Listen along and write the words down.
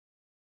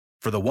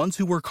For the ones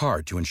who work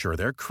hard to ensure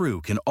their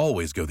crew can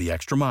always go the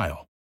extra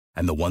mile,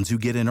 and the ones who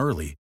get in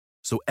early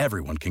so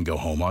everyone can go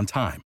home on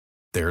time,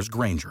 there's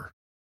Grainger,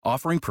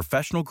 offering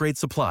professional-grade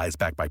supplies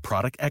backed by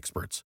product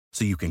experts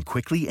so you can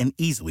quickly and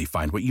easily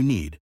find what you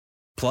need.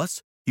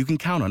 Plus, you can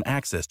count on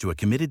access to a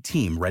committed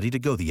team ready to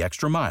go the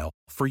extra mile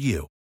for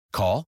you.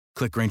 Call,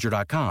 click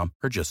Grainger.com,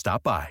 or just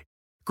stop by.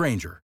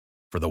 Grainger,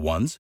 for the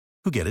ones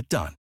who get it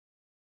done.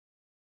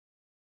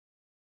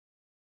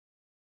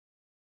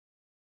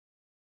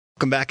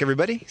 Welcome back,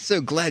 everybody. So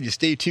glad you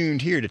stay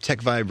tuned here to Tech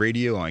Vibe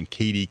Radio on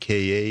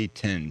KDKA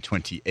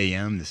 1020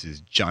 AM. This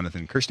is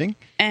Jonathan Kirsting.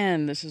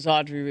 And this is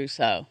Audrey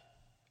Rousseau.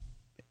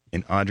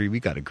 And Audrey, we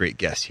got a great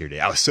guest here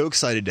today. I was so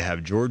excited to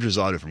have George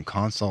Rosato from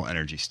CONSOL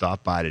Energy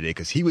stop by today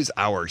because he was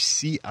our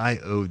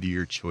CIO of the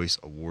Year Choice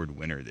Award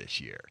winner this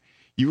year.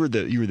 You were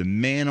the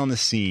man on the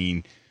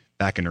scene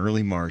back in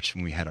early March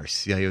when we had our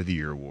CIO of the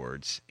Year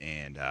Awards.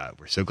 And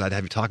we're so glad to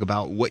have you talk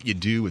about what you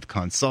do with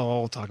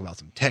CONSOL, talk about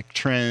some tech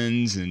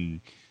trends,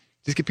 and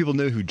just get people to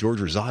know who George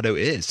Rosato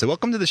is. So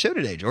welcome to the show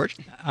today, George.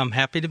 I'm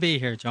happy to be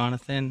here,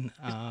 Jonathan.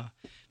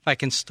 If I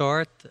can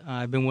start,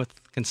 I've been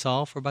with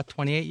CONSOL for about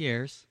 28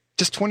 years.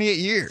 Just 28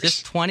 years?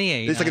 Just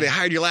 28. It's like they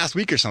hired you last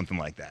week or something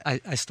like that.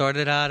 I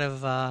started out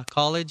of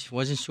college,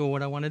 wasn't sure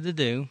what I wanted to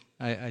do.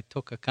 I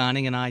took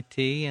accounting and IT,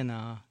 and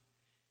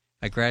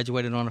I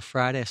graduated on a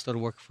Friday. I started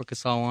working for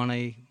CONSOL on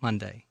a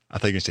Monday. I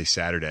thought you were going to say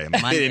Saturday. They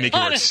didn't make you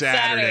work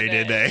Saturday,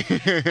 did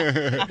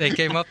they? They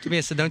came up to me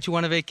and said, "Don't you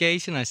want a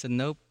vacation?" I said,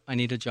 "Nope, I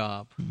need a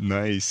job."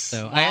 Nice.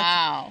 So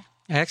Wow.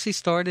 I actually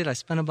spent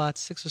about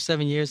 6 or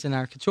 7 years in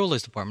our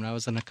controllers department. I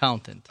was an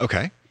accountant.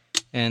 Okay.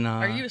 And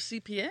Are you a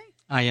CPA?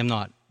 I am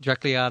not.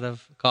 Directly out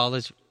of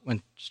college,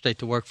 went straight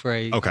to work for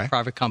a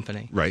private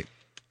company. Right.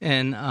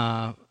 And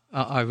I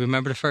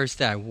remember the first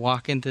day. I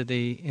walk into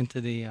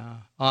the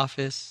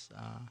office.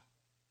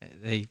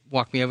 They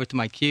walked me over to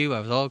my cube. I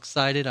was all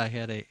excited. I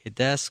had a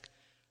desk,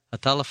 a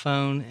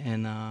telephone,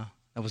 and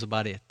that was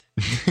about it.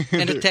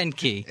 And a 10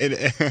 key.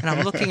 And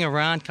I'm looking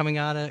around, coming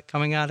out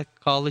of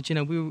college. You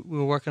know, we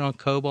were working on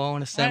COBOL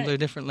and assembly of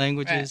different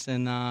languages,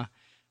 and I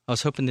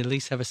was hoping to at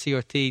least have a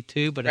CRT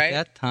too. But at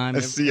that time,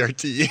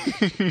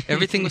 CRT,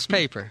 everything was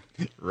paper.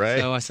 Right.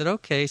 So I said,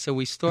 okay. So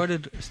we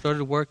started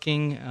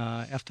working.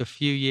 After a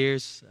few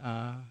years,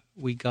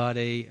 we got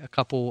a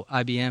couple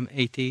IBM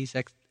ATs,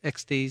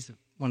 XTs,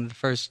 one of the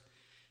first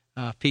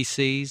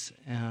PCs.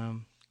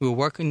 We were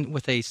working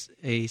with a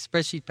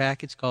spreadsheet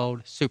package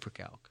called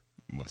SuperCalc.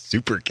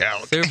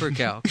 SuperCalc.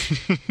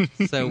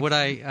 So what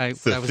I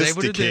was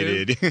able to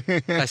do,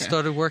 I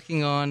started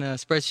working on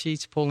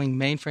spreadsheets, pulling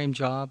mainframe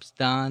jobs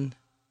down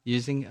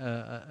using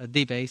a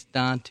DBase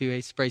down to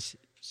a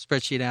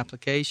spreadsheet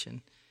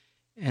application.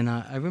 And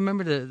I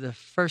remember the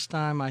first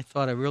time I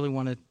thought I really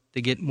wanted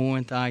to get more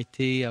into IT.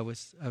 I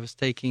was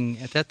taking,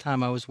 at that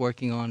time I was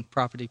working on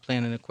property,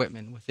 plant, and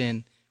equipment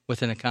within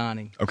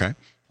accounting. Okay.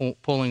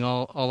 Pulling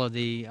all of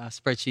the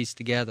spreadsheets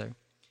together.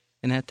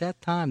 And at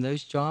that time,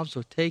 those jobs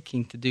were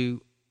taking to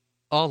do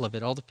all of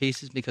it, all the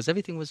pieces, because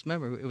everything was,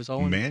 remember, it was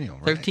all manual,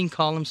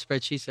 13-column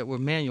spreadsheets that were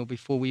manual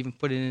before we even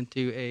put it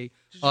into a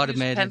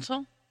automated. Use pencil?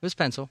 It was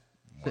pencil.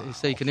 Wow.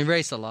 So you can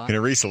erase a lot.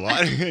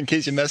 In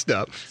case you messed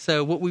up.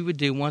 So what we would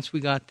do, once we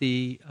got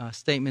the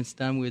statements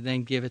done, we would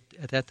then give it,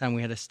 at that time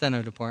we had a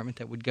steno department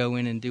that would go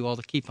in and do all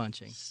the key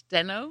punching.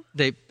 Steno?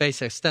 They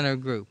basically a steno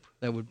group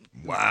that would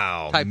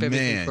type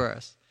everything for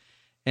us.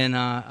 And do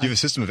you have a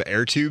system of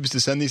air tubes to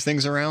send these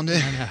things around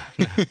in?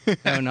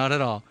 No, not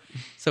at all.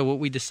 So what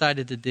we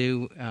decided to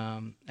do,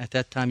 at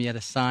that time you had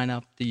to sign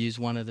up to use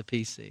one of the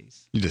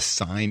PCs. You just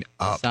sign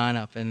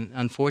up. And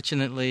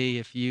unfortunately,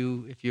 if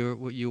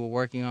what you were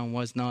working on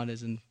was not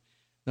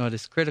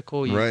as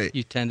critical,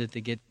 you tended to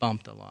get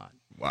bumped a lot.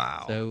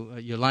 Wow. So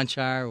your lunch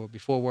hour or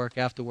before work,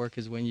 after work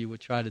is when you would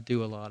try to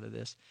do a lot of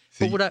this.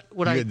 So but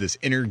you had this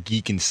inner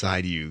geek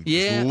inside of you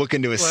just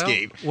looking to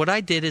escape. What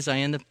I did is I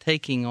ended up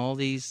taking all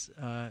these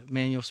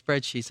manual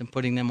spreadsheets and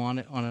putting them on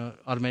an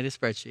automated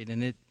spreadsheet.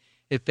 And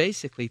it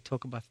basically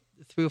took about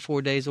 3 or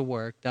 4 days of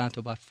work down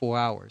to about 4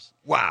 hours.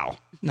 Wow.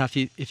 Now, if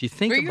you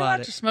think were about it. you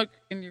allowed to smoke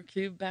in your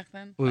cube back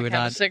then? We have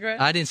a cigarette?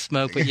 I didn't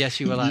smoke, but yes,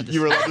 you were allowed to smoke.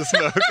 You were allowed to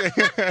smoke.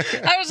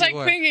 I was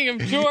thinking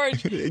of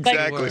George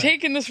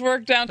taking this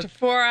work down to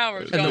 4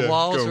 hours. And the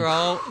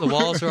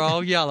walls are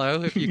all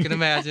yellow, if you can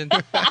imagine.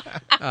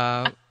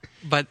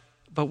 But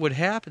what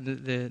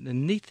happened, the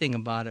neat thing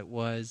about it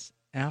was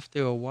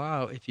after a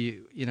while, if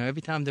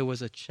every time there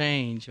was a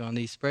change on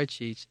these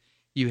spreadsheets,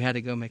 you had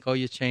to go make all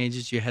your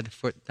changes. You had to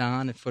foot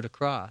down and foot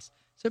across.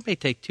 So it may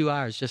take 2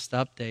 hours just to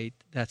update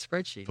that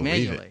spreadsheet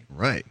manually.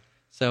 Right.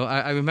 So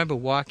I remember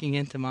walking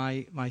into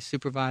my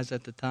supervisor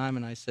at the time,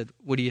 and I said,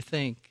 "What do you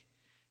think?"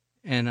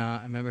 And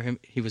I remember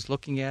he was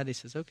looking at it. He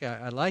says, "Okay,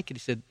 I like it."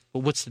 He said,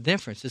 "Well, what's the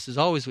difference? This is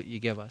always what you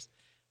give us."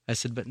 I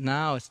said, "But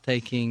now it's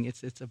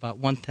about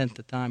 1/10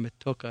 the time it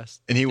took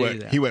us." And he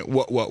went,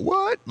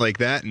 what, like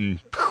that, and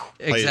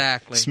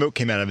exactly smoke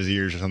came out of his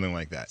ears or something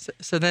like that.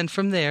 So then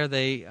from there,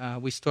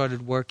 we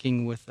started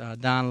working with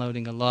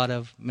downloading a lot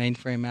of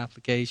mainframe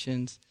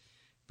applications,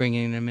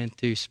 bringing them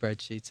into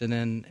spreadsheets. And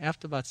then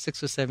after about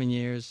 6 or 7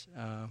 years,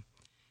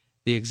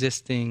 the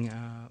existing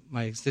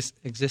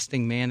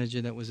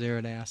manager that was there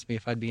had asked me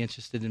if I'd be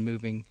interested in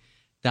moving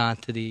down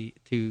to the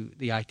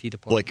IT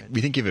department. Like,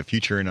 we think you have a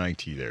future in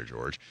IT there,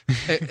 George.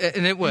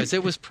 And it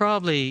was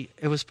probably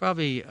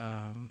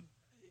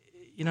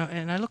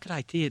and I look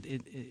at IT,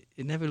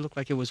 it never looked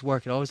like it was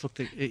work. It always looked,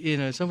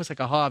 it's almost like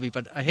a hobby,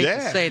 but I hate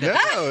to say that.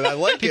 No, I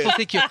like People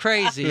think you're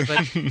crazy,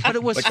 but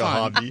it was like fun. A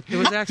hobby. It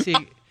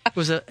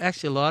was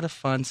actually a lot of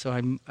fun. So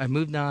I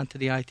moved on to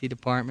the IT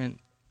department,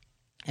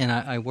 and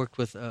I worked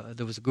with,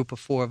 there was a group of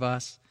 4 of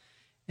us,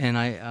 and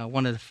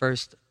one of the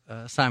first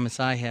assignments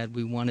I had,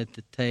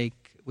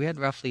 we had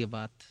roughly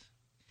about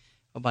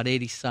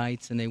 80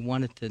 sites, and they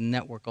wanted to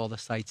network all the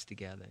sites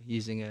together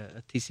using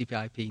a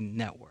TCP/IP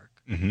network.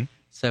 Mm-hmm.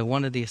 So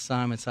one of the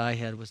assignments I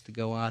had was to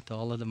go out to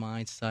all of the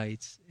mine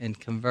sites and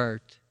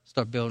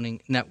start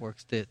building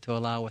networks to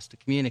allow us to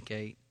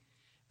communicate,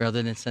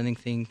 rather than sending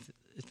things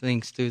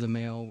through the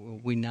mail.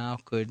 We now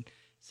could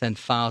send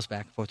files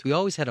back and forth. We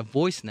always had a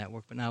voice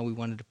network, but now we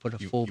wanted to put a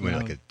full-blown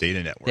like a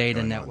data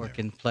network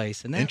in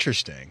place. And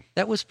interesting.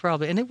 That was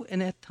probably,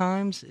 and at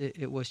times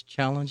it was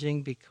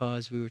challenging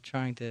because we were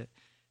trying to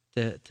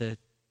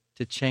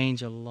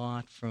change a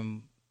lot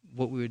from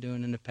what we were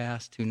doing in the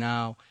past to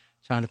now,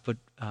 trying to put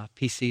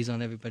PCs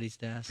on everybody's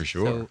desk. For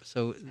sure.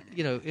 So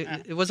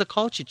it was a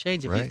culture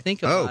change if you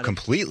think about it. Oh,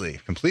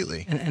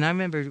 completely. And I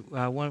remember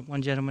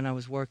one gentleman I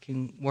was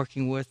working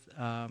with.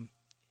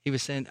 He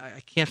was saying,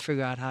 "I can't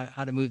figure out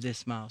how to move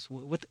this mouse.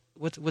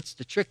 What's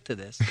the trick to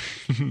this?"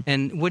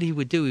 And what he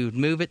would do, he would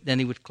move it, then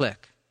he would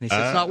click. And he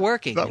said, "It's not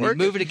working." And he'd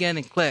move it again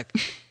and click.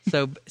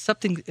 So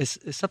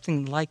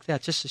something like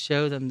that, just to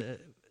show them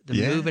the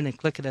moving and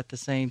clicking at the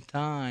same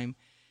time.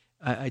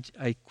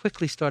 I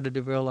quickly started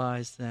to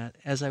realize that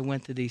as I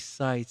went to these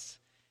sites,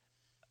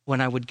 when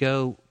I would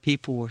go,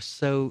 people were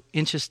so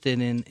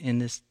interested in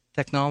this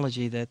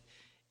technology that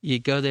you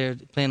go there,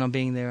 plan on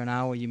being there an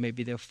hour, you may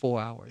be there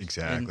 4 hours.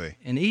 Exactly.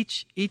 And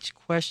each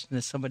question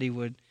that somebody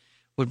would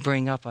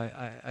bring up,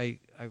 I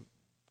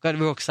got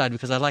real excited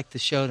because I like to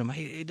show them,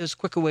 hey, there's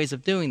quicker ways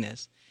of doing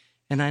this.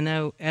 And I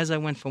know as I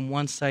went from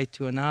one site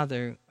to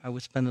another, I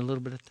would spend a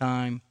little bit of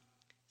time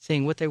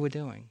seeing what they were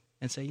doing.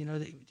 And say,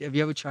 have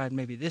you ever tried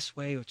maybe this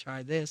way or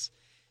tried this?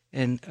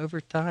 And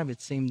over time, it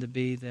seemed to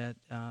be that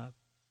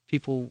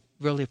people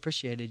really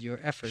appreciated your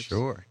efforts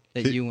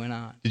that you went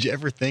on. Did you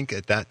ever think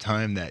at that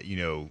time that,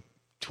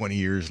 20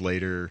 years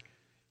later,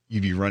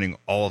 you'd be running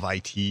all of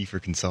IT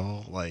for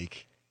CONSOL?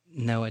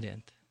 No, I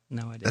didn't.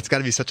 That's got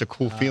to be such a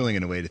cool feeling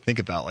in a way to think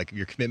about, like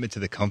your commitment to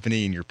the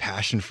company and your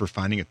passion for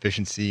finding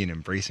efficiency and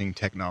embracing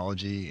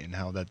technology, and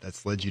how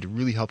that's led you to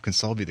really help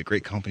CONSOL be the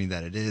great company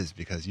that it is,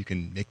 because you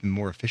can make them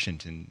more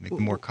efficient and make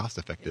them more cost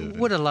effective.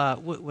 What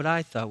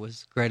I thought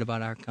was great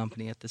about our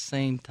company at the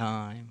same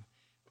time,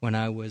 when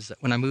I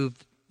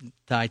moved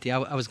to IT,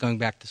 I was going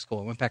back to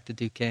school. I went back to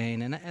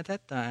Duquesne, and at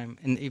that time,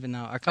 and even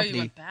now, our company. Oh,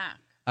 you went back.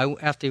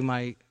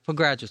 For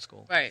graduate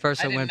school. Right.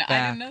 First, I went back.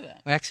 I didn't know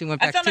that. I actually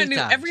went back 2 times. I thought I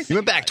knew everything. You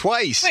went back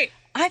twice. Wait,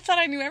 I thought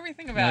I knew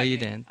everything about No, you. you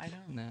didn't. I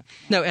don't.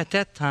 No, at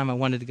that time, I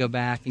wanted to go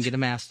back and get a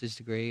master's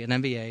degree, an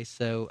MBA.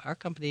 So our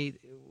company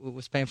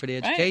was paying for the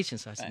education.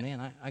 So I said,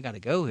 man, I got to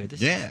go here.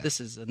 This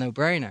is a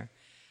no-brainer.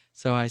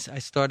 So I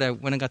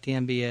went and got the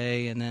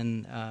MBA, and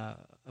then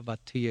about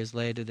 2 years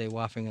later, they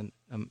were offering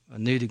a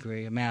new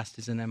degree, a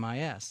master's in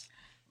MIS.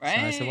 Right.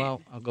 So I said,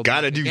 well, I'll go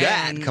Gotta back do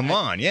again. that. Come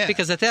on, yeah.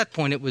 Because at that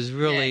point, it was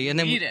really, and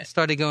then we it.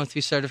 started going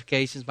through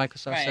certifications,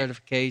 Microsoft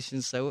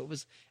certifications. So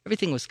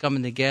everything was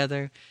coming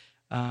together.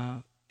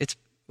 It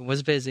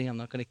was busy. I'm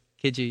not going to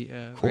kid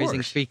you.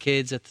 Raising 3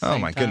 kids at the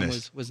same time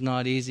was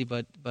not easy.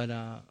 But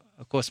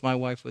of course, my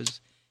wife was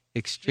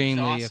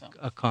extremely awesome.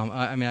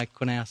 I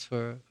couldn't ask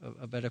for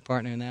a better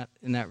partner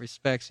in that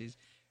respect. She's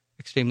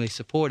extremely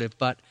supportive.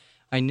 But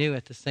I knew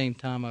at the same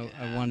time I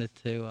wanted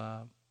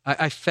to.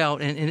 I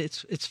felt, and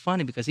it's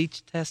funny because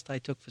each test I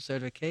took for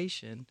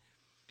certification,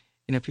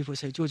 people would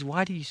say, George,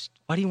 why do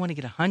you want to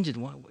get 100?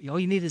 All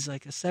you need is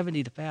like a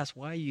 70 to pass.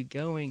 Why are you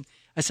going?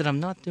 I said,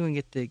 I'm not doing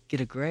it to get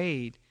a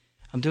grade.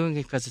 I'm doing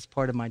it because it's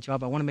part of my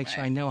job. I want to make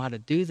sure I know how to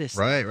do this.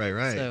 Right.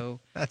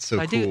 So that's so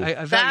cool.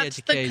 I value that's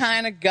education. The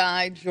kind of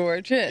guy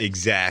George is.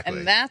 Exactly.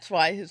 And that's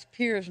why his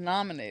peers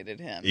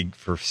nominated him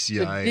for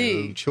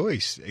CIO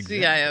choice. Exactly.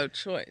 CIO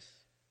choice.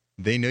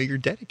 They know you're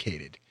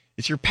dedicated.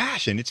 It's your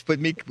passion. It's what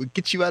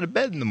gets you out of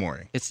bed in the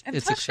morning. It's plus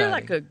exciting. You're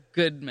like a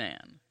good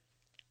man.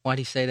 Why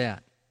do you say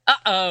that?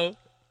 Uh-oh.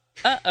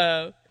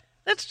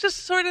 That's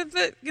just sort of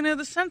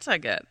the sense I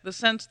get.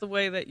 The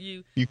way that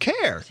you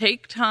care.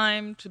 Take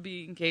time to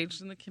be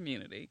engaged in the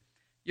community.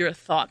 You're a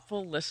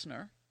thoughtful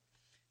listener.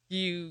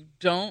 You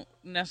don't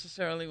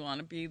necessarily want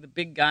to be the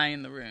big guy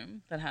in the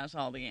room that has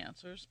all the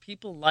answers.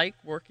 People like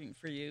working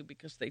for you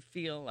because they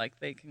feel like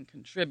they can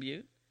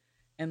contribute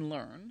and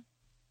learn.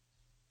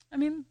 I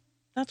mean,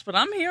 that's what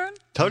I'm hearing.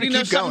 Tell her to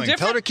keep going.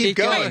 Tell her to keep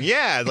going.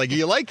 Yeah,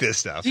 you like this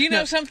stuff. Do you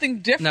know something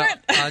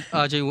different? No,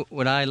 Audrey,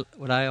 what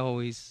I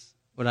always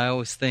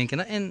think,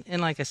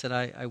 and like I said,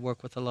 I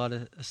work with a lot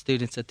of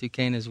students at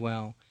Duquesne as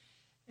well,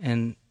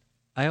 and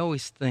I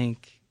always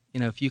think,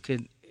 if you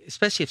could,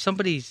 especially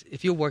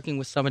if you're working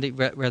with somebody,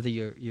 whether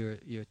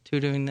you're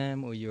tutoring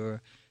them or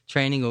you're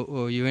training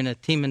or you're in a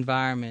team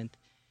environment,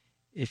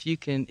 if you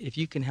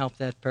can help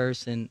that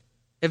person,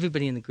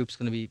 everybody in the group's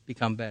going to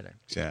become better.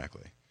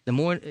 Exactly. The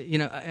more,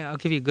 I'll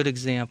give you a good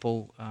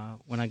example.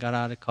 When I got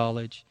out of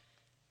college,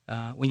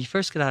 when you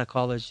first get out of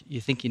college,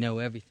 you think you know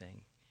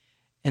everything.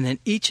 And then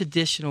each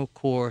additional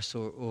course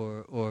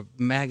or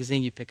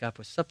magazine you pick up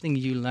or something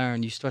you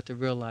learn, you start to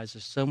realize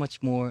there's so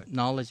much more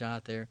knowledge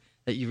out there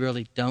that you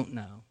really don't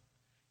know.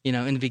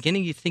 In the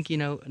beginning you think you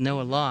know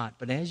a lot,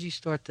 but as you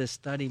start to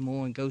study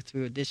more and go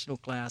through additional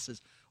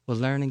classes or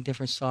learning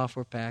different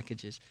software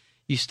packages,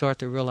 you start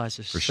to realize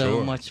there's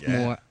so much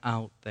more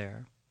out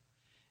there.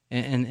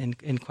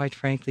 And quite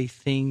frankly,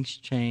 things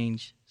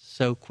change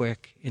so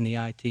quick in the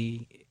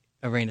IT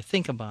arena.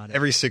 Think about it.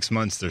 Every 6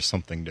 months, there's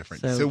something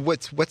different. So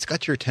what's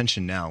got your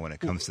attention now when it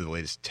comes to the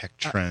latest tech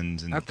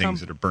trends and things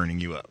that are burning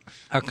you up?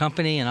 Our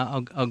company, and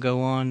I'll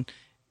go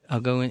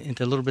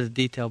into a little bit of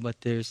detail,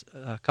 but there's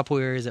a couple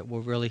areas that we're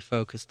really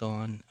focused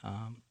on.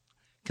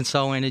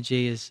 CONSOL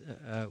Energy is,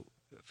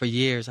 for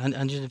years,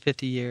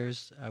 150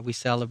 years, we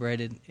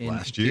celebrated in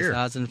last year.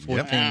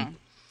 2014. Yep.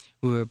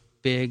 We were a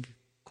big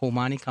coal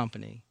mining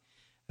company.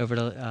 Over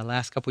the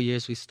last couple of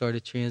years, we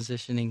started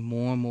transitioning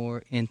more and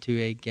more into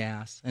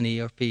an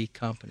ERP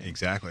company.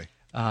 Exactly.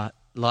 A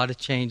lot of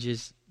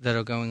changes that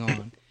are going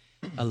on.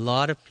 A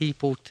lot of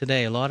people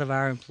today, a lot of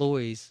our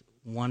employees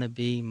want to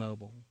be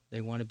mobile. They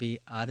want to be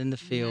out in the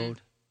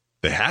field.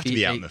 They have to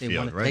be out in the field, right? They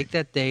want to take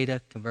that data,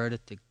 convert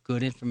it to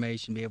good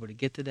information, be able to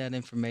get to that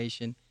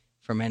information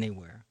from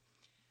anywhere.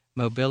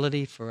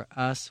 Mobility for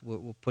us,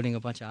 we're putting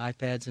a bunch of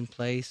iPads in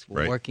place.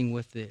 We're working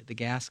with the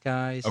gas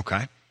guys.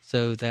 Okay.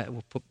 So that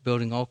we're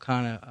building all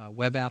kind of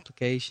web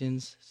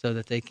applications so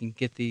that they can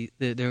get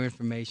their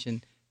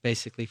information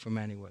basically from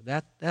anywhere.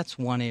 That's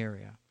one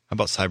area. How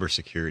about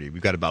cybersecurity?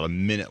 We've got about a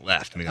minute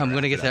left. I'm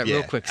going to get that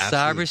real quick.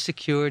 Absolutely.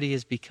 Cybersecurity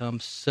has become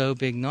so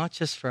big, not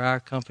just for our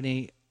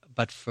company,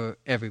 but for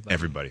everybody.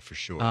 Everybody, for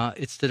sure.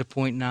 It's to the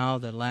point now,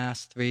 the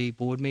last 3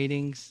 board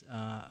meetings,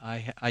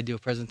 I do a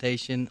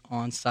presentation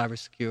on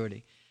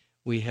cybersecurity.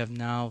 We have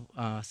now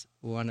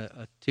we're on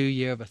a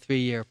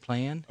 3-year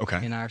plan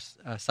in our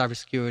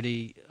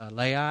cybersecurity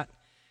layout.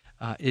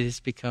 It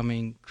is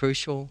becoming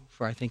crucial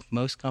for, I think,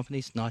 most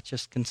companies, not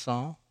just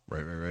CONSOL.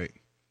 Right.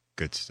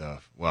 Good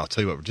stuff. Well, I'll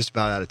tell you what, we're just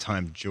about out of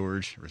time.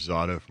 George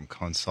Rosato from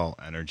CONSOL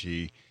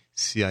Energy,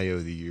 CIO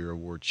of the Year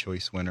Award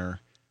Choice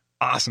winner.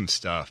 Awesome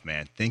stuff,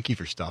 man. Thank you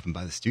for stopping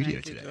by the studio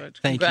today. George.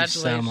 Thank you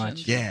so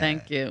much. Yeah.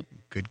 Thank you.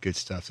 Good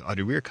stuff. So,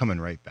 Audrey, we are coming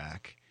right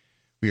back.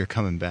 We are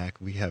coming back.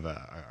 We have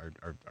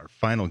our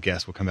final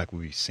guest. We'll come back. Will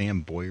be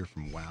Sam Boyer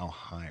from Wow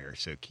Hire.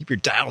 So keep your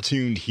dial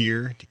tuned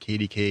here to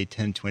KDK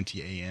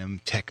 1020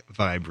 AM Tech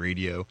Vibe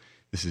Radio.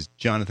 This is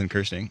Jonathan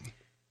Kirsting.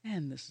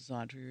 And this is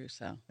Audrey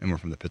Rousseau. And we're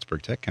from the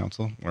Pittsburgh Tech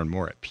Council. Learn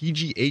more at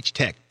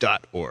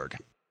pghtech.org.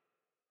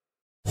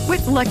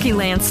 With Lucky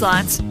Land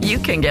Slots, you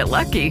can get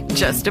lucky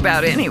just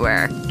about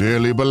anywhere.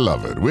 Dearly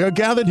beloved, we are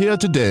gathered here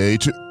today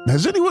to...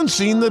 Has anyone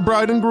seen the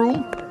bride and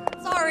groom?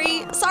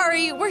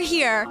 Sorry, we're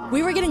here.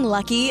 We were getting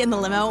lucky in the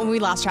limo and we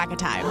lost track of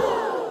time.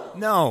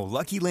 No,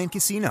 Lucky Land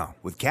Casino,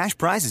 with cash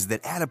prizes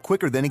that add up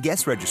quicker than a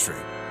guest registry.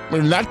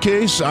 In that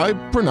case, I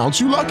pronounce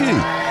you lucky.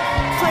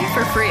 Play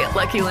for free at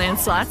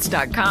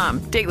LuckyLandSlots.com.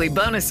 Daily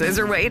bonuses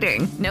are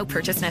waiting. No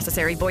purchase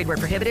necessary. Void where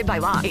prohibited by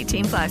law.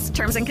 18+.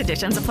 Terms and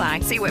conditions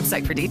apply. See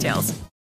website for details.